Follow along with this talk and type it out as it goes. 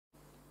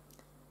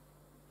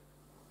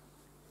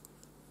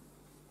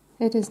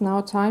It is now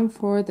time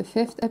for the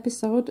 5th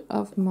episode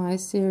of my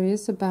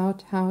series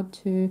about how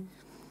to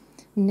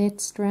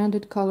knit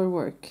stranded color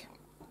work.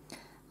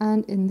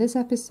 And in this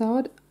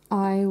episode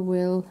I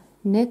will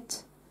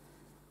knit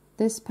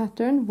this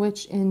pattern,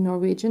 which in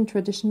Norwegian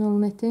traditional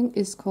knitting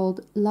is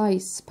called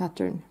lice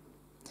pattern.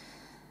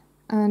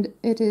 And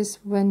it is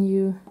when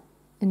you,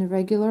 in a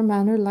regular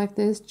manner like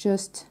this,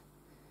 just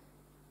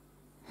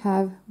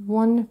have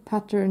one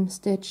pattern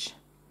stitch,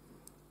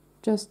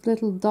 just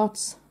little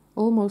dots,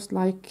 almost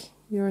like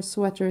your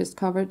sweater is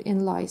covered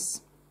in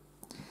lice.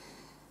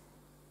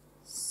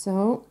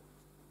 So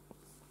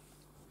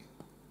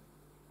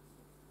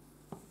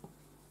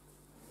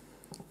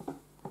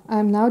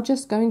I'm now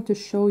just going to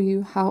show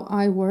you how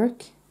I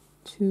work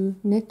to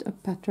knit a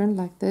pattern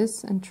like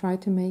this and try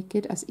to make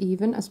it as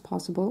even as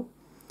possible.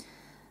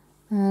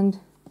 And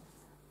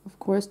of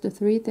course the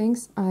three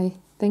things I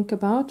think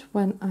about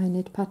when I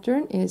knit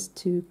pattern is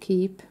to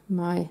keep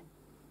my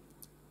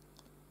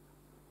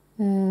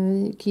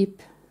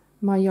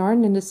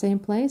yarn in the same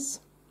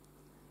place.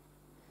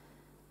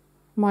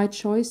 My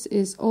choice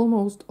is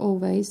almost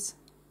always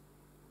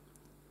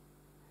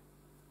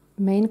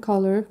main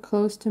color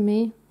close to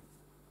me,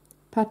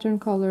 pattern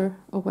color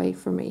away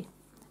from me,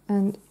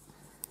 and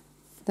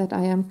that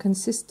I am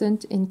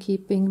consistent in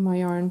keeping my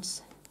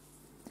yarns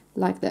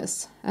like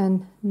this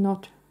and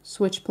not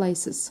switch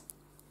places.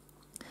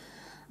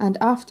 And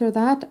after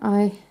that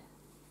I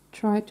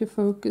try to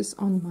focus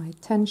on my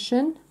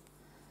tension,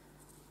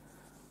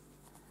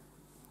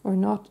 or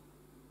not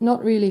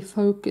really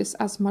focus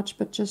as much,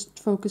 but just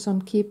focus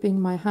on keeping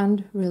my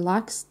hand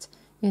relaxed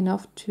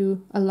enough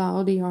to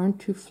allow the yarn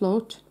to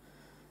float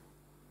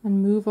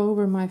and move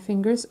over my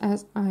fingers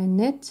as I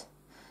knit,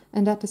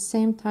 and at the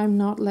same time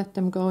not let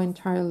them go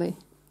entirely.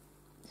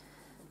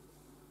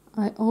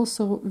 I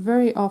also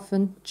very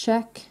often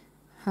check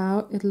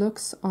how it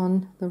looks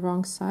on the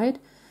wrong side.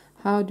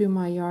 How do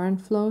my yarn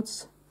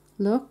floats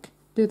look?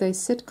 Do they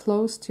sit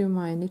close to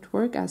my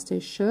knitwork as they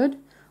should,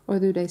 or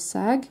do they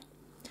sag?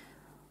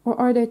 Or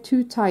are they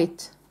too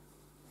tight?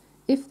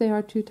 If they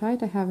are too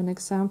tight, I have an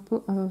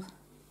example of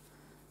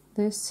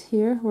this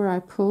here where I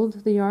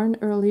pulled the yarn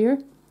earlier.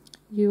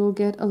 You will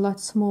get a lot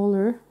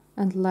smaller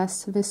and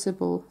less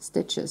visible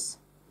stitches.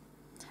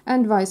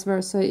 And vice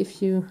versa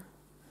if you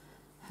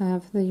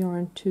have the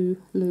yarn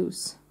too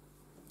loose.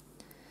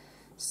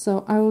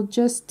 So I will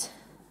just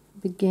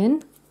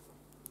begin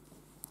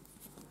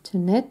to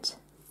knit.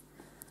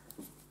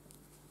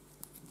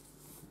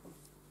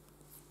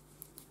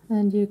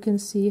 And you can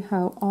see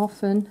how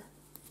often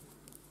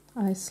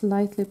I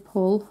slightly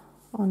pull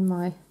on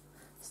my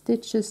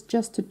stitches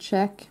just to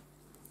check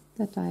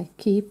that I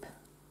keep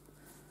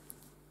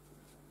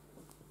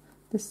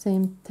the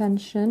same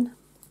tension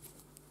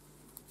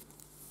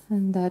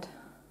and that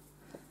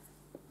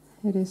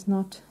it is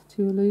not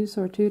too loose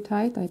or too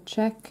tight. I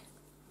check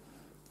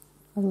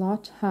a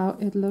lot how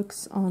it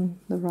looks on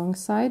the wrong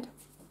side.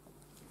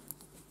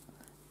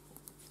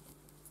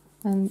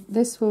 And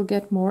this will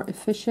get more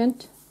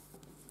efficient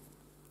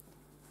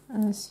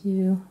as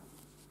you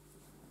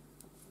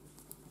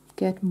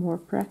get more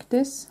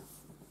practice.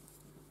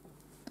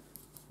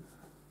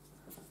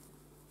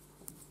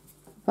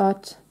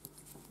 But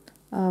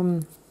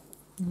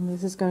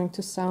this is going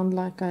to sound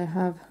like I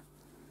have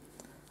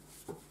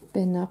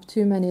been up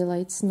too many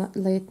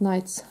late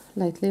nights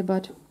lately,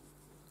 but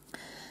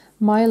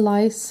my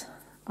lice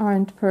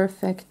aren't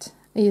perfect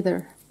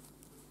either.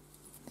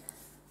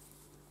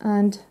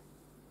 And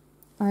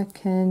I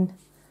can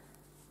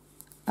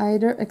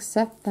either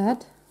accept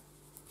that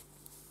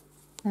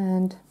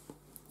and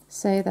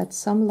say that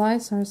some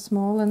lice are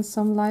small and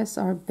some lice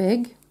are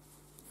big,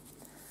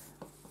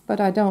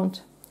 but I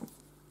don't.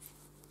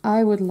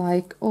 I would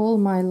like all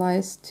my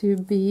lice to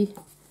be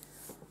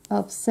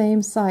of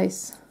same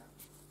size,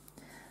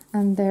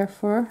 and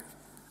therefore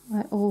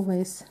I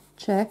always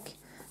check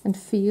and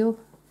feel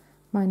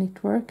my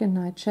knitwork, and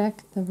I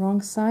check the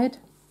wrong side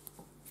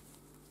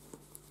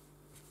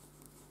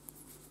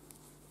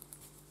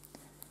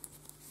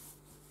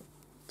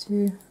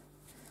to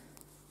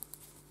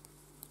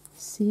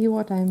see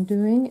what I'm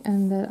doing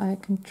and that I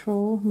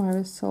control my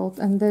result.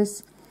 And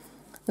the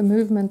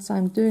movements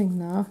I'm doing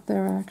now,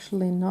 they're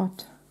actually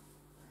not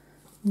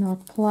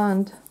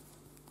planned.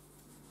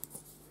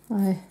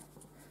 I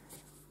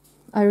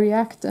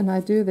react, and I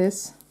do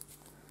this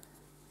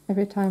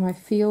every time I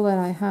feel that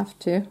I have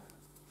to,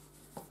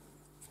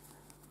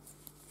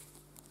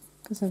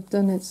 because I've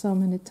done it so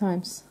many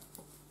times.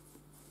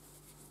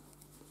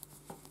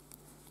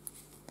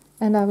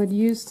 And I would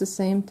use the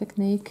same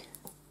technique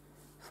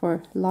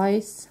for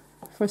lice,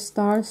 for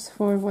stars,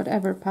 for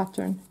whatever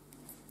pattern.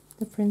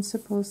 The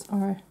principles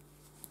are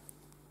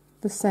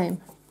the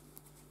same.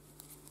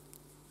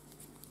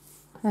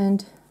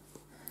 And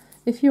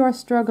if you are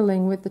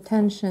struggling with the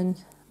tension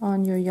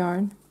on your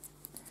yarn,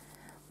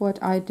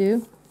 what I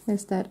do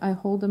is that I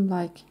hold them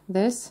like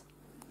this,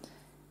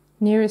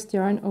 nearest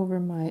yarn over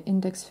my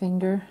index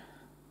finger,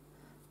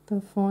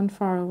 the fawn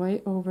far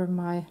away over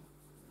my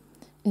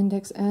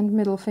index and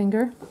middle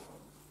finger,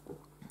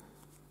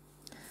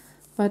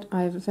 but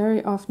I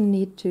very often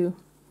need to,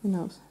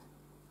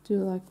 do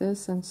like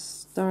this and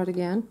start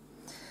again.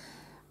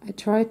 I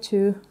try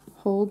to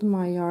hold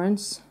my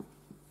yarns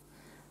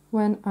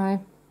when I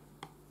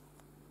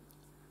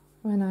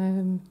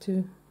am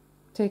to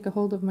take a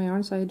hold of my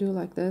yarns. I do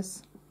like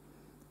this,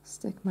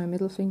 stick my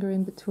middle finger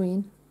in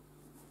between,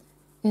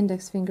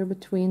 index finger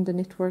between the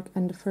knitwork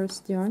and the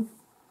first yarn,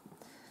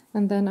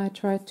 and then I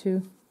try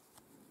to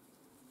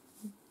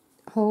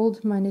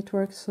hold my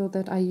knitwork so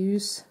that I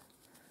use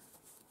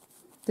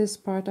this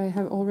part I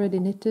have already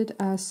knitted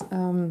as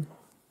a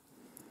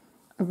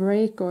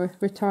break or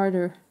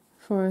retarder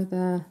for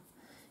the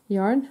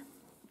yarn,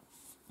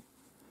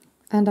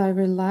 and I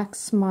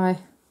relax my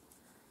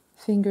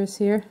fingers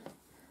here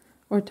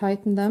or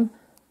tighten them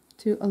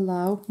to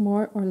allow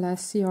more or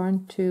less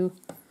yarn to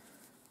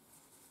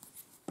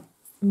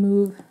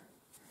move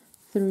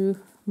through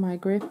my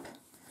grip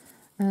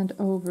and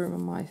over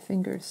my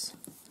fingers.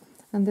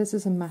 And this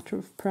is a matter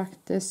of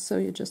practice, so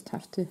you just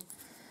have to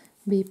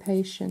be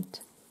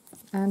patient.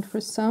 And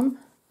for some,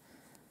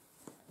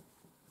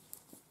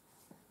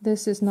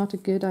 this is not a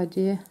good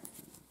idea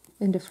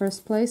in the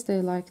first place.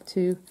 They like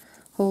to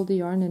hold the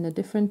yarn in a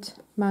different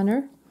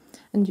manner,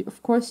 and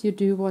of course you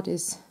do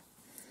what's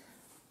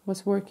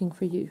working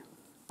for you.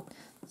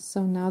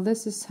 So now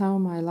this is how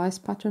my lice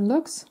pattern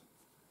looks.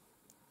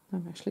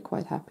 I'm actually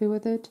quite happy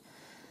with it,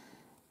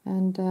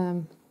 and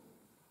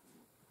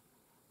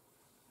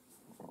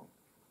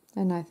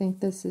I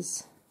think this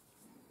is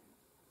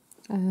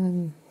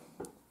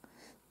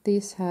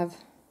these have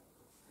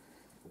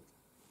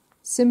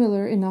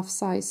similar enough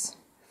size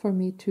for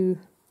me to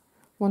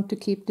want to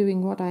keep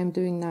doing what I'm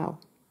doing now.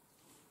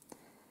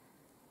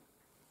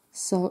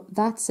 So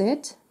that's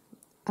it,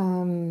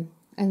 and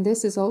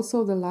this is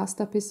also the last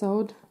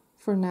episode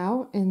for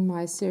now in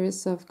my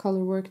series of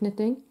colorwork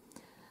knitting.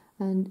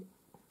 And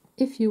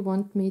if you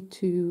want me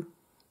to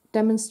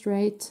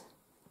demonstrate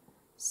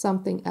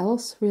something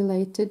else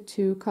related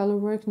to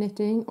colorwork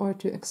knitting, or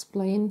to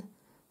explain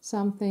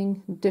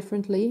something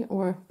differently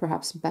or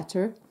perhaps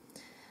better,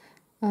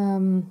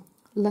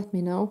 let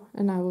me know,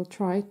 and I will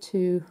try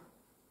to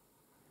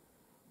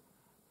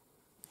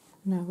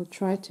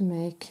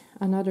make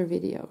another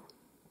video.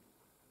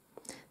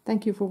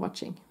 Thank you for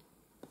watching.